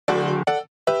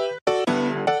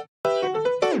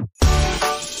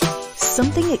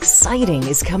Something exciting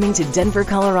is coming to Denver,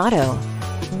 Colorado.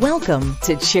 Welcome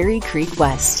to Cherry Creek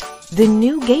West, the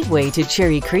new gateway to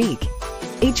Cherry Creek.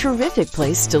 A terrific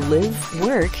place to live,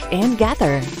 work, and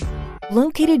gather.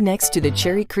 Located next to the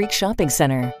Cherry Creek Shopping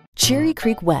Center, Cherry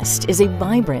Creek West is a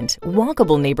vibrant,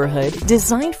 walkable neighborhood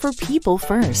designed for people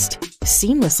first,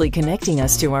 seamlessly connecting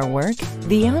us to our work,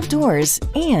 the outdoors,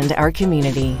 and our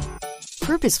community.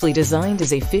 Purposefully designed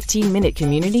as a 15-minute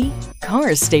community,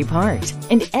 cars stay parked,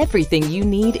 and everything you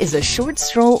need is a short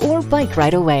stroll or bike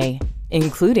ride away,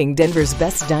 including Denver's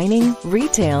best dining,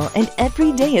 retail, and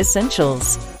everyday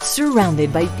essentials.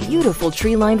 Surrounded by beautiful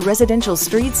tree-lined residential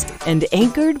streets and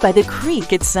anchored by the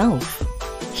creek itself.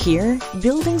 Here,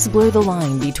 buildings blur the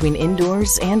line between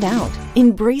indoors and out,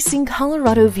 embracing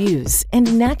Colorado views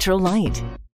and natural light.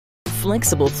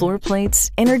 Flexible floor plates,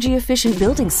 energy-efficient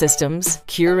building systems,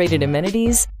 curated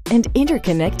amenities, and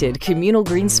interconnected communal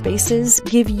green spaces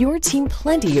give your team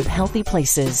plenty of healthy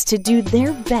places to do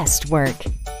their best work.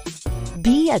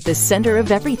 Be at the center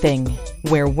of everything,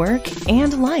 where work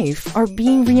and life are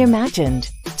being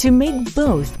reimagined to make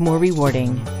both more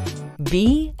rewarding.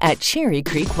 Be at Cherry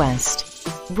Creek West.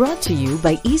 Brought to you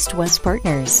by East West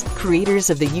Partners, creators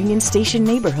of the Union Station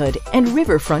neighborhood and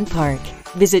Riverfront Park.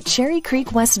 Visit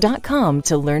cherrycreekwest.com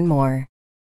to learn more.